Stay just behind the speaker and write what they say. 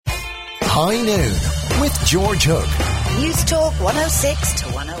High Noon with George Hook. News Talk 106 to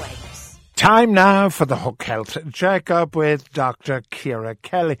 108. Time now for the Hook Health Check-up with Dr. Ciara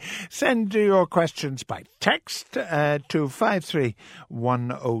Kelly. Send your questions by text to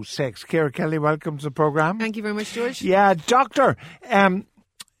 53106. Ciara Kelly, welcome to the programme. Thank you very much, George. Yeah, Doctor,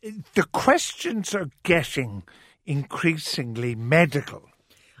 the questions are getting increasingly medical.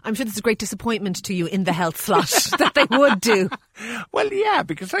 I'm sure this is a great disappointment to you in the health slot that they would do. Well, yeah,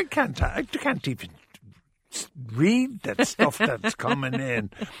 because I can't even read that stuff that's coming in.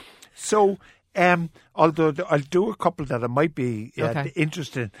 So, although I'll do a couple that I might be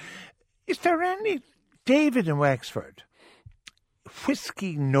interested in. Is there any, David in Wexford,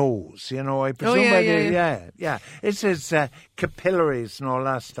 whiskey nose, you know, I presume. Yeah. It says capillaries and all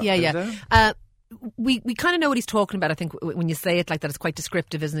that stuff. We kind of know what he's talking about. I think when you say it like that, it's quite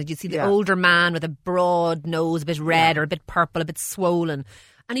descriptive, isn't it? You see the older man with a broad nose, a bit red or a bit purple, a bit swollen,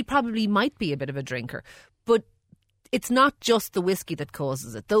 and he probably might be a bit of a drinker. But it's not just the whiskey that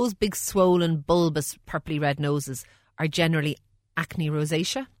causes it. Those big swollen, bulbous, purpley red noses are generally acne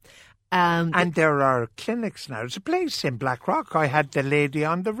rosacea. And there are clinics now. There's a place in Blackrock. I had the lady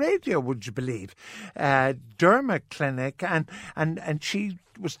on the radio, would you believe? Derma clinic, and she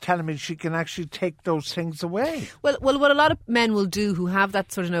was telling me she can actually take those things away. Well, what a lot of men will do who have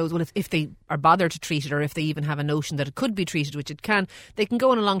that sort of nose, well, if they are bothered to treat it, or if they even have a notion that it could be treated, which it can, they can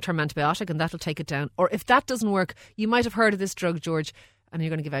go on a long-term antibiotic and that'll take it down. Or if that doesn't work, you might have heard of this drug, George, and you're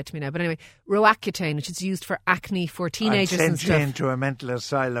going to give out to me now. But anyway, Roaccutane, which is used for acne for teenagers and stuff. I'd send you into a mental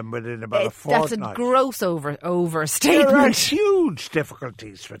asylum within about a fortnight. That's a gross overstatement. There are huge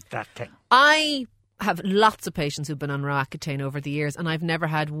difficulties with that thing. I have lots of patients who've been on Roaccutane over the years, and I've never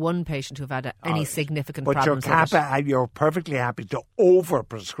had one patient who've had any significant problems with it. You're perfectly happy to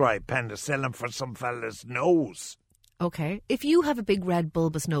overprescribe penicillin for some fella's nose. Okay. If you have a big red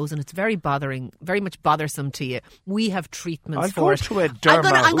bulbous nose and it's very much bothersome to you, we have treatments for it.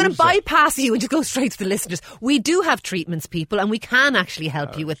 I'm going to bypass you and just go straight to the listeners. We do have treatments, people, and we can actually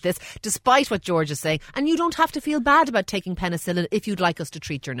help you with this, despite what George is saying. And you don't have to feel bad about taking penicillin if you'd like us to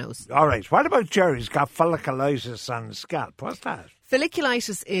treat your nose. All right. What about Jerry's got folliculitis on the scalp? What's that?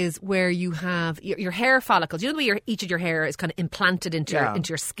 Folliculitis is where you have your hair follicles. You know the way each of your hair is kind of implanted into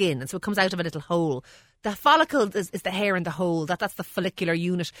your skin, and so it comes out of a little hole. The follicle is the hair in the hole. That's the follicular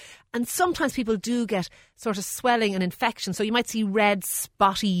unit. And sometimes people do get sort of swelling and infection. So you might see red,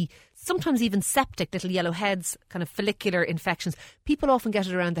 spotty, sometimes even septic little yellow heads, kind of follicular infections. People often get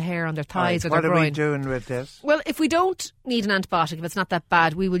it around the hair on their thighs or their groin. What are we doing with this? Well, if we don't need an antibiotic, if it's not that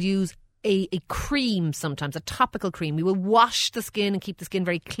bad, we will use a cream sometimes, a topical cream. We will wash the skin and keep the skin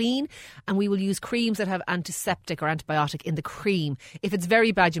very clean, and we will use creams that have antiseptic or antibiotic in the cream. If it's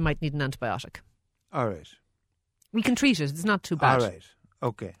very bad, you might need an antibiotic. All right. We can treat it. It's not too bad. All right.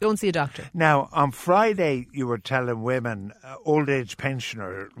 Okay. Go and see a doctor. Now, on Friday, you were telling women, old-age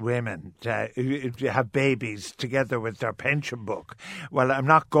pensioner women, to have babies together with their pension book. Well, I'm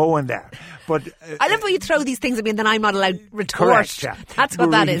not going there. But I love when you throw these things at me and then I'm not allowed to retort. Correct, yeah. That's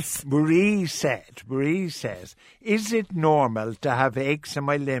what that is. Marie says, is it normal to have aches in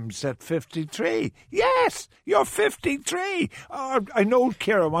my limbs at 53? Yes, you're 53. I know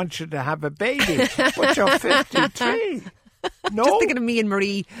Ciara wants you to have a baby, but you're 53. No. Just thinking of me and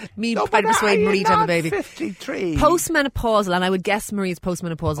Marie. Trying to persuade Marie to have a baby. 53. Postmenopausal, and I would guess Marie is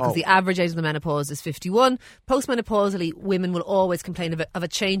postmenopausal because the average age of the menopause is 51. Postmenopausally, women will always complain of a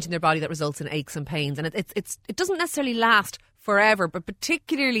change in their body that results in aches and pains. And it doesn't necessarily last forever, but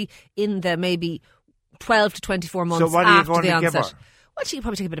particularly in the maybe 12 to 24 months after the onset. Well, she'd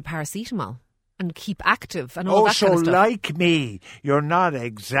probably take a bit of paracetamol and keep active and all that kind of stuff. So like me, you're not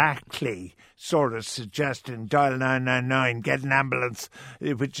exactly sort of suggesting dial 999, get an ambulance,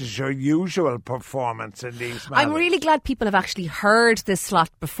 which is your usual performance in these matters. I'm really glad people have actually heard this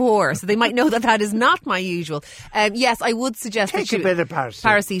slot before, so they might know that is not my usual. Yes, I would suggest take a bit of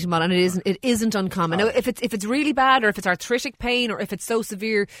paracetamol, and it isn't uncommon. Now, if it's really bad, or if it's arthritic pain, or if it's so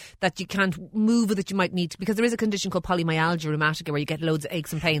severe that you can't move with it, you might need to, because there is a condition called polymyalgia rheumatica where you get loads of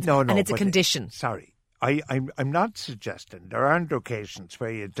aches and pains, and it's a condition. Sorry. I'm not suggesting there aren't occasions where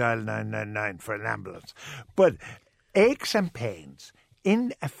you dial 999 for an ambulance, but aches and pains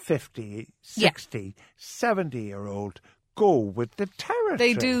in a 50, 60, 70-year-old go with the territory.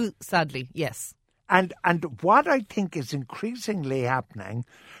 They do, sadly, yes. And what I think is increasingly happening,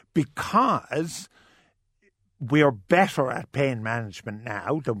 because we are better at pain management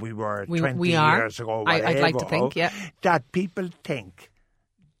now than we were 20 years ago. I'd like to think, that people think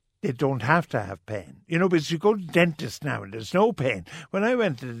they don't have to have pain. You know, because you go to the dentist now and there's no pain. When I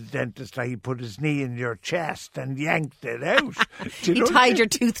went to the dentist, he put his knee in your chest and yanked it out. He tied your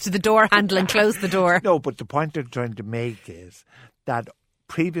tooth to the door handle and closed the door. No, but the point I'm trying to make is that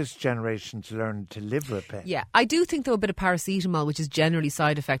previous generations learned to live with pain. Yeah, I do think, though, a bit of paracetamol, which is generally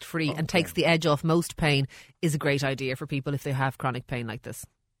side effect free and takes the edge off most pain, is a great idea for people if they have chronic pain like this.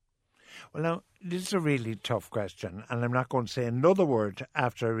 Well, now, this is a really tough question, and I'm not going to say another word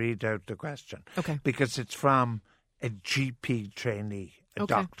after I read out the question. Okay. Because it's from a GP trainee, a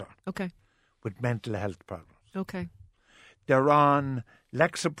doctor, with mental health problems. Okay. They're on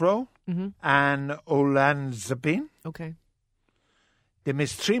Lexapro and olanzapine. Okay. They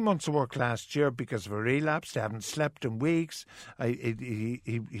missed 3 months of work last year because of a relapse. They haven't slept in weeks. He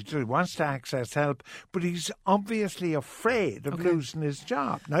wants to access help, but he's obviously afraid of losing his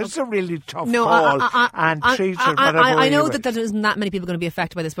job. Now, it's a really tough call. I know that there isn't that many people going to be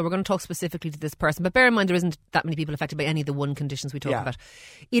affected by this, but we're going to talk specifically to this person. But bear in mind, there isn't that many people affected by any of the one conditions we talk about.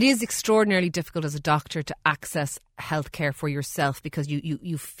 It is extraordinarily difficult as a doctor to access healthcare for yourself because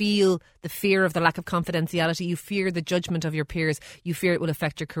you feel the fear of the lack of confidentiality, you fear the judgment of your peers, you fear it will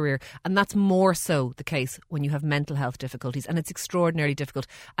affect your career, and that's more so the case when you have mental health difficulties, and it's extraordinarily difficult.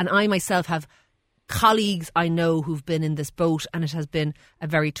 And I myself have colleagues I know who've been in this boat, and it has been a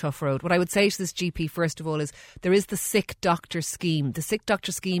very tough road. What I would say to this GP, first of all, is there is the Sick Doctor Scheme. The Sick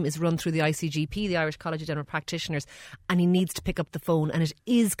Doctor Scheme is run through the ICGP, the Irish College of General Practitioners, and he needs to pick up the phone, and it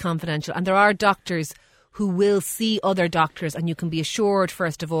is confidential. And there are doctors who will see other doctors, and you can be assured,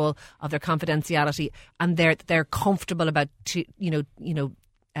 first of all, of their confidentiality, and they're comfortable about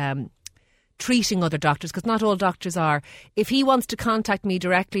treating other doctors, because not all doctors are. If he wants to contact me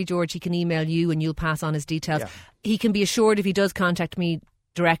directly, George, he can email you and you'll pass on his details. Yeah. He can be assured if he does contact me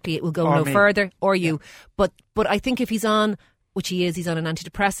directly, it will go no further, or you. But I think if he's on, which he is, he's on an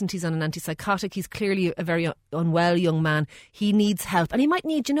antidepressant, he's on an antipsychotic, he's clearly a very unwell young man. He needs help. And he might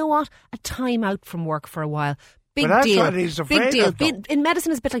need, you know what, a time out from work for a while. Big but that's deal. What he's afraid Big deal. Of, in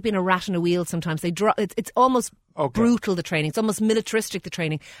medicine, it's a bit like being a rat on a wheel sometimes. It's almost brutal, the training. It's almost militaristic, the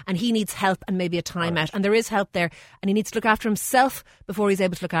training. And he needs help and maybe a time out. And there is help there. And he needs to look after himself before he's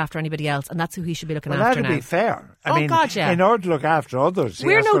able to look after anybody else. And that's who he should be looking after now. That'd be fair. I mean, in order to look after others.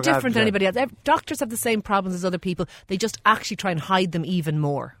 We're no different than anybody else. Doctors have the same problems as other people. They just actually try and hide them even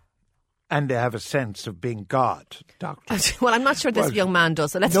more. And they have a sense of being God, doctors. Well, I'm not sure this young man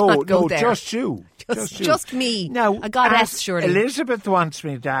does, so let's not go there. No, just you. Just me. Now, a goddess, surely. Elizabeth wants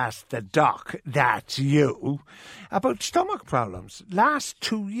me to ask the doc, that's you, about stomach problems. Last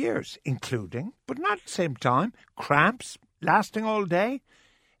 2 years, including, but not at the same time, cramps lasting all day,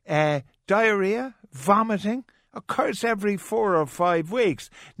 diarrhea, vomiting, occurs every 4 or 5 weeks.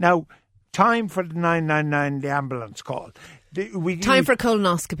 Now, time for the 999, the ambulance call. Time for a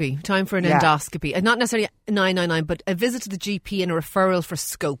colonoscopy, time for an endoscopy, and not necessarily 999, but a visit to the GP and a referral for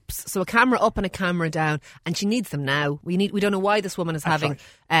scopes. So a camera up and a camera down, and she needs them now. We don't know why this woman is having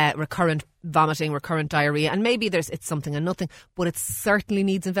recurrent vomiting, recurrent diarrhea, and maybe it's something and nothing, but it certainly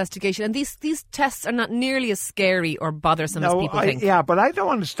needs investigation. And these tests are not nearly as scary or bothersome as people think. Yeah, but I don't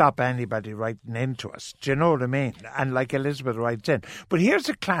want to stop anybody writing into us. Do you know what I mean? And like Elizabeth writes in. But here's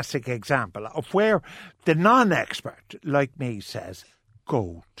a classic example of where the non-expert, like me, says,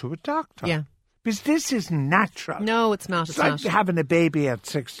 go to a doctor. Yeah. Because this isn't natural. No, it's not. It's like having a baby at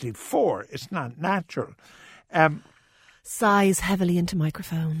 64. It's not natural. Sighs heavily into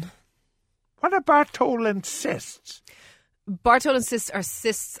microphone. What are Bartholin cysts? Bartholin cysts are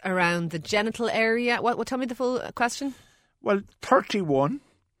cysts around the genital area. What? Tell me the full question. Well, 31,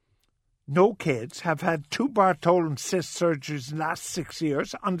 no kids, have had 2 Bartholin cyst surgeries in the last 6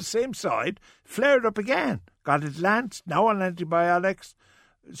 years on the same side, flared up again. Got it lanced, now on antibiotics.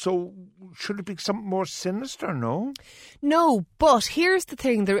 So should it be something more sinister, no? No, but here's the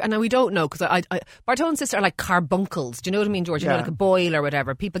thing, and we don't know, because Bartholin cysts are like carbuncles. Do you know what I mean, George? You know, like a boil or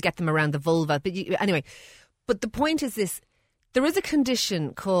whatever. People get them around the vulva. But anyway, but the point is this. There is a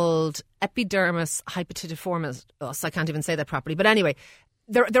condition called epidermis hypotitiformis. Oh, so I can't even say that properly. But anyway,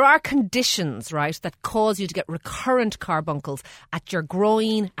 there are conditions, right, that cause you to get recurrent carbuncles at your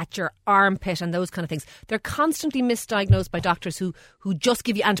groin, at your armpit, and those kind of things. They're constantly misdiagnosed by doctors who just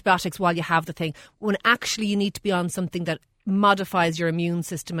give you antibiotics while you have the thing, when actually you need to be on something that modifies your immune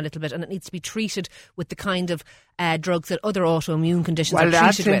system a little bit, and it needs to be treated with the kind of drugs that other autoimmune conditions are Well, treated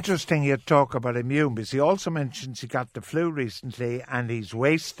that's with. interesting you talk about immune, because he also mentions he got the flu recently and he's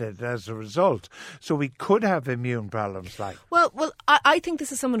wasted as a result. So we could have immune problems like. Well, I think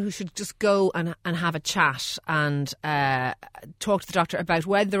this is someone who should just go and have a chat and talk to the doctor about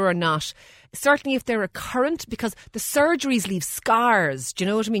whether or not, certainly if they're recurrent, because the surgeries leave scars. Do you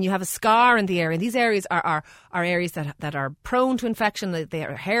know what I mean? You have a scar in the area. And these areas are areas that are prone to infection. They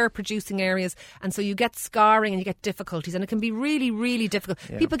are hair-producing areas. And so you get scarring and you get difficulties. And it can be really, really difficult.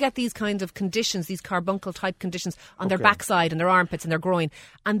 Yeah. People get these kinds of conditions, these carbuncle-type conditions on their backside and their armpits and their groin.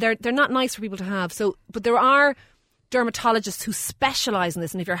 And they're not nice for people to have. So, but there are dermatologists who specialise in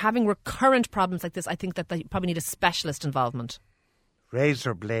this. And if you're having recurrent problems like this, I think that you probably need a specialist involvement.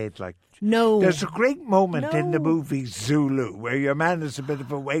 Razor blade, like. No. There's a great moment in the movie Zulu where your man is a bit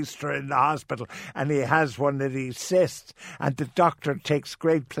of a waster in the hospital and he has one of these cysts and the doctor takes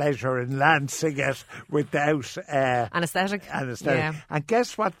great pleasure in lancing it without anaesthetic. Yeah. And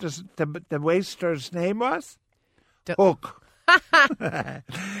guess what the waster's name was? D- Hook.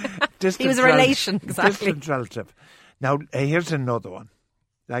 He was a relation, exactly. Distant relative. Now, here's another one.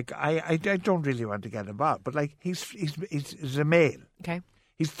 Like, I don't really want to get involved, but like, he's a male. Okay.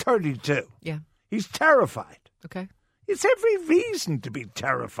 He's 32. Yeah. He's terrified. Okay. It's every reason to be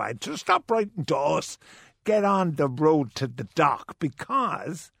terrified. So stop writing to us. Get on the road to the doc,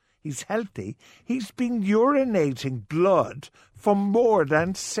 because he's healthy. He's been urinating blood for more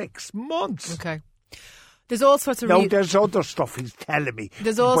than 6 months. Okay. There's all sorts of there's other stuff he's telling me.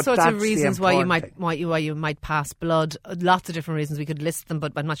 There's all sorts of reasons why you might pass blood. Lots of different reasons. We could list them,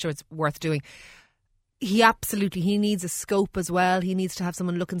 but I'm not sure it's worth doing. He needs a scope as well. He needs to have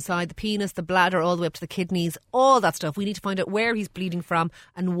someone look inside the penis, the bladder, all the way up to the kidneys, all that stuff. We need to find out where he's bleeding from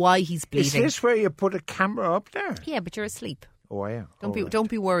and why he's bleeding. Is this where you put a camera up there? Yeah, but you're asleep. Oh, yeah. Don't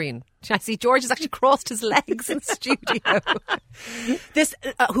be worrying. I see George has actually crossed his legs in the studio. This,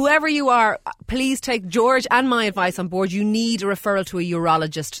 whoever you are, please take George and my advice on board. You need a referral to a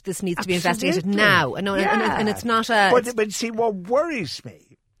urologist. This needs to be investigated now. And it's not a... But see, what worries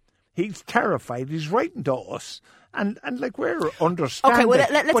me, he's terrified. He's writing to us. And like, we're understanding.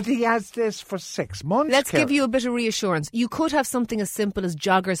 Okay, but he has this for 6 months. Let's give you a bit of reassurance. You could have something as simple as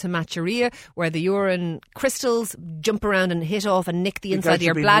Jogger's hematuria, where the urine crystals jump around and hit off and nick the inside of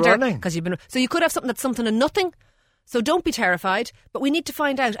your bladder. So you could have something that's something and nothing. So don't be terrified. But we need to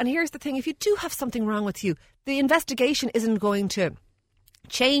find out. And here's the thing. If you do have something wrong with you, the investigation isn't going to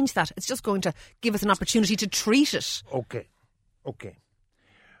change that. It's just going to give us an opportunity to treat it. Okay.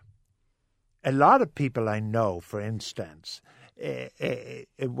 A lot of people I know, for instance,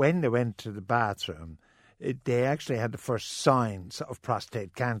 when they went to the bathroom, they actually had the first signs of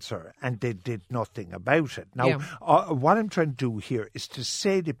prostate cancer and they did nothing about it. Now, what I'm trying to do here is to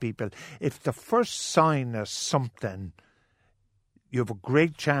say to people, if the first sign is something, you have a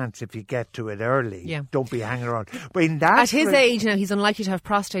great chance if you get to it early. Yeah. Don't be hanging around. But at his age now, he's unlikely to have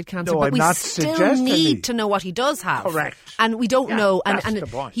prostate cancer. No, but I'm we not still need to know what he does have. Correct. And we don't know. That's And the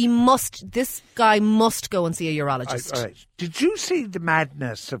point. this guy must go and see a urologist. All right. Did you see the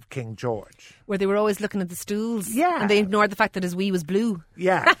madness of King George? Where they were always looking at the stools. Yeah. And they ignored the fact that his wee was blue.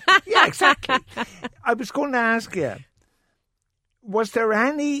 Yeah. Yeah, exactly. I was going to ask you, was there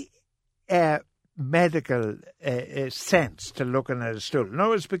any medical sense to looking at a stool?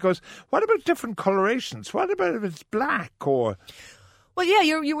 No, it's because what about different colorations? What about if it's black or? Well,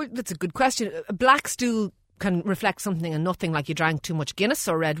 yeah, that's a good question. A black stool can reflect something and nothing, like you drank too much Guinness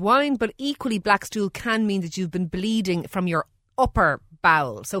or red wine, but equally black stool can mean that you've been bleeding from your upper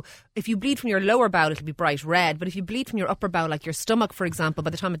bowel. So if you bleed from your lower bowel, it'll be bright red, but if you bleed from your upper bowel, like your stomach, for example, by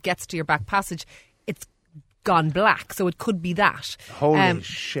the time it gets to your back passage, it's gone black, so it could be that. Holy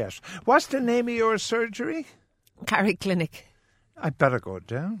shit. What's the name of your surgery? Carrick Clinic. I better go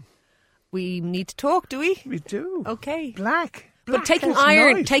down. We need to talk, do we? We do. Okay. Black. But taking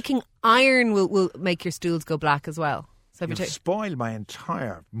iron will make your stools go black as well. So you'll spoil my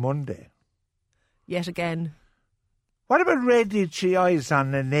entire Monday. Yet again. What about red itchy eyes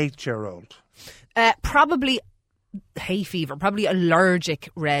on an 8-year-old? Probably hay fever, probably allergic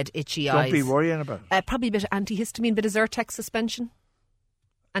red itchy eyes. Don't be worrying about it. Probably a bit of antihistamine, bit of Zyrtec suspension.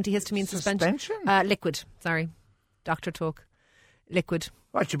 Antihistamine suspension? Liquid, sorry. Doctor talk. Liquid.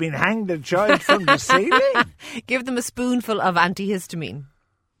 What, you been hanged a child from the ceiling? Give them a spoonful of antihistamine.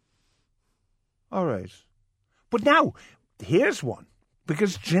 All right. But now, here's one.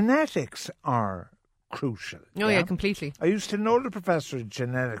 Because genetics are crucial. Oh, yeah, completely. I used to know the professor of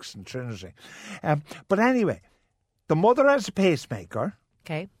genetics in Trinity. But anyway, the mother has a pacemaker.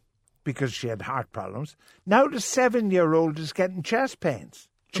 Okay. Because she had heart problems. Now the 7-year-old is getting chest pains.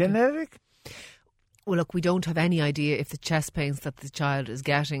 Genetic? Well, look, we don't have any idea if the chest pains that the child is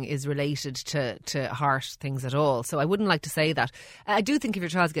getting is related to heart things at all. So I wouldn't like to say that. I do think if your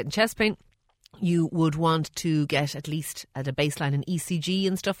child's getting chest pain, you would want to get at least at a baseline an ECG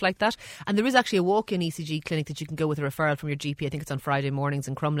and stuff like that. And there is actually a walk-in ECG clinic that you can go with a referral from your GP. I think it's on Friday mornings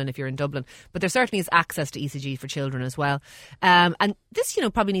in Crumlin if you're in Dublin. But there certainly is access to ECG for children as well. And this,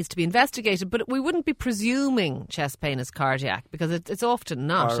 probably needs to be investigated. But we wouldn't be presuming chest pain is cardiac because it's often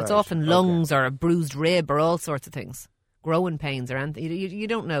not. Right. It's often lungs or a bruised rib or all sorts of things. Growing pains or anything. You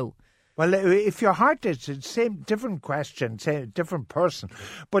don't know. Well, if your heart is the same, different question, say a different person,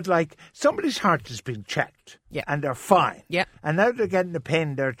 but like somebody's heart has been checked, and they're fine, and now they're getting a pain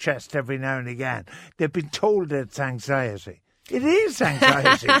in their chest every now and again. They've been told it's anxiety. It is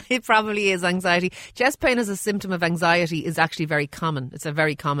anxiety. It probably is anxiety. Chest pain as a symptom of anxiety is actually very common. It's a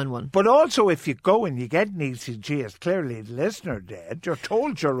very common one. But also, if you go and you get an ECG, as clearly the listener did, you're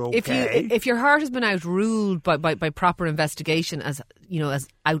told you're okay. If your heart has been outruled by proper investigation, as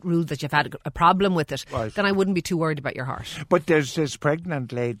outruled that you've had a problem with it, then I wouldn't be too worried about your heart. But there's this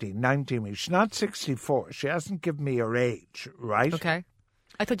pregnant lady, 19 weeks. She's not 64. She hasn't given me her age, right? Okay.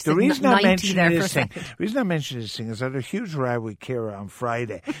 I thought the you reason said I 90 there for a thing, second. the reason I mention this thing is I had a huge row with Ciara on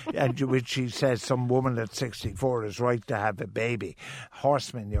Friday, and which she says some woman at 64 is right to have a baby,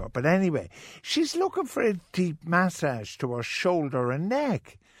 horse manure. But anyway, she's looking for a deep massage to her shoulder and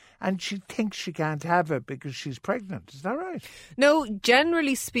neck. And she thinks she can't have it because she's pregnant. Is that right? No,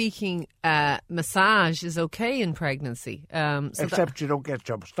 generally speaking, massage is okay in pregnancy. Except you don't get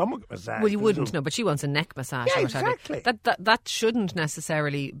your stomach massage. Well, you wouldn't, no, but she wants a neck massage. Yeah, exactly. That shouldn't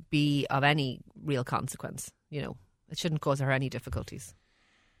necessarily be of any real consequence. It shouldn't cause her any difficulties.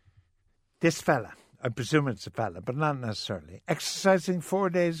 This fella, I presume it's a fella, but not necessarily, exercising 4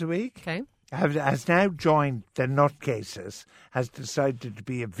 days a week. Okay. Has now joined the nutcases, has decided to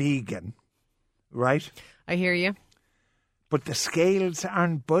be a vegan, right? I hear you. But the scales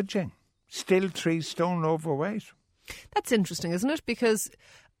aren't budging. Still 3 stone overweight. That's interesting, isn't it? Because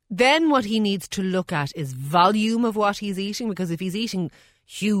then what he needs to look at is volume of what he's eating, because if he's eating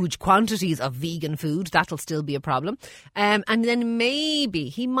huge quantities of vegan food, that'll still be a problem. And then maybe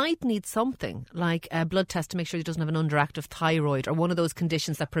he might need something like a blood test to make sure he doesn't have an underactive thyroid or one of those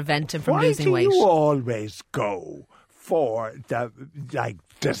conditions that prevent him from losing weight. Why do you always go for the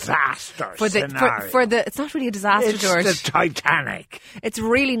disaster scenario? It's not really a disaster, George. It's the Titanic. It's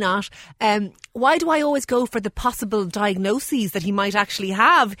really not. Why do I always go for the possible diagnoses that he might actually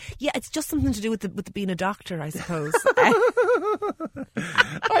have? Yeah, it's just something to do with being a doctor, I suppose.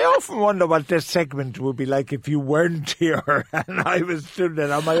 I often wonder what this segment would be like if you weren't here and I was doing it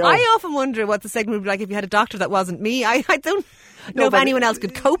on my own. I often wonder what the segment would be like if you had a doctor that wasn't me. I don't know if anyone else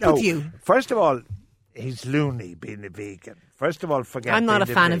could cope with you. First of all, he's loony being a vegan. First of all, forget I'm not a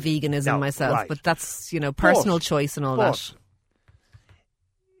fan of veganism myself, right. But that's, personal choice and all that.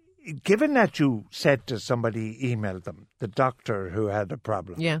 Given that you said to somebody, emailed them, the doctor who had a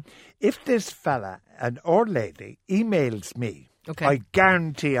problem. Yeah. If this fella or lady emails me, okay, I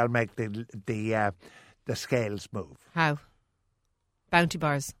guarantee I'll make the scales move. How? Bounty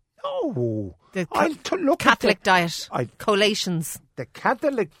bars. No. The look Catholic at diet. Collations. The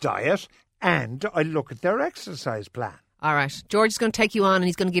Catholic diet, and I look at their exercise plan. All right. George is going to take you on and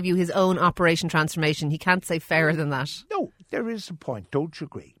he's going to give you his own Operation Transformation. He can't say fairer than that. No, there is a point. Don't you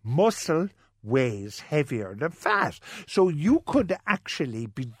agree? Muscle weighs heavier than fat. So you could actually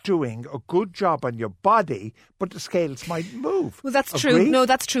be doing a good job on your body, but the scales might move. Well, that's true. No,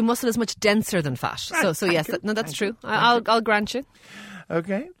 that's true. Muscle is much denser than fat. So yes, that's true. I'll grant you.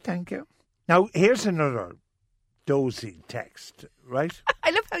 Okay, thank you. Now, here's another dozy text, right? I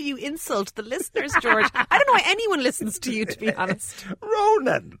love how you insult the listeners, George. I don't know why anyone listens to you, to be honest.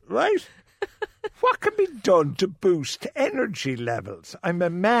 Ronan, right? What can be done to boost energy levels? I'm a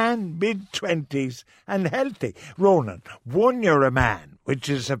man, mid-20s and healthy. Ronan, 1, you're a man, which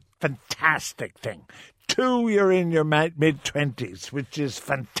is a fantastic thing. 2, you're in your mid-20s, which is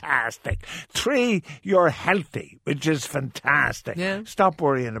fantastic. 3, you're healthy, which is fantastic. Yeah. Stop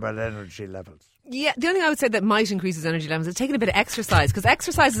worrying about energy levels. Yeah, the only thing I would say that might increase his energy levels is taking a bit of exercise, because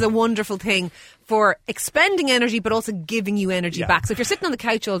exercise is a wonderful thing for expending energy but also giving you energy back. So if you're sitting on the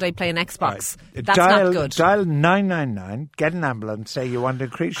couch all day playing Xbox, that's not good. Dial 999, get an ambulance, say you want to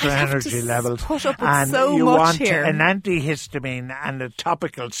increase your energy levels, put up with and so you much want here. an antihistamine and a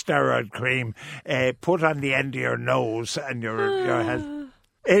topical steroid cream put on the end of your nose and your head.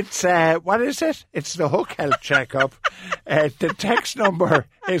 It's, what is it? It's the Hook Health Checkup. The text number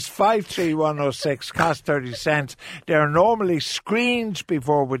is 53106, cost 30 cents. They're normally screened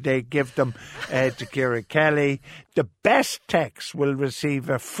before they give them to Ciara Kelly. The best text will receive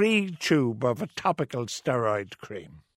a free tube of a topical steroid cream.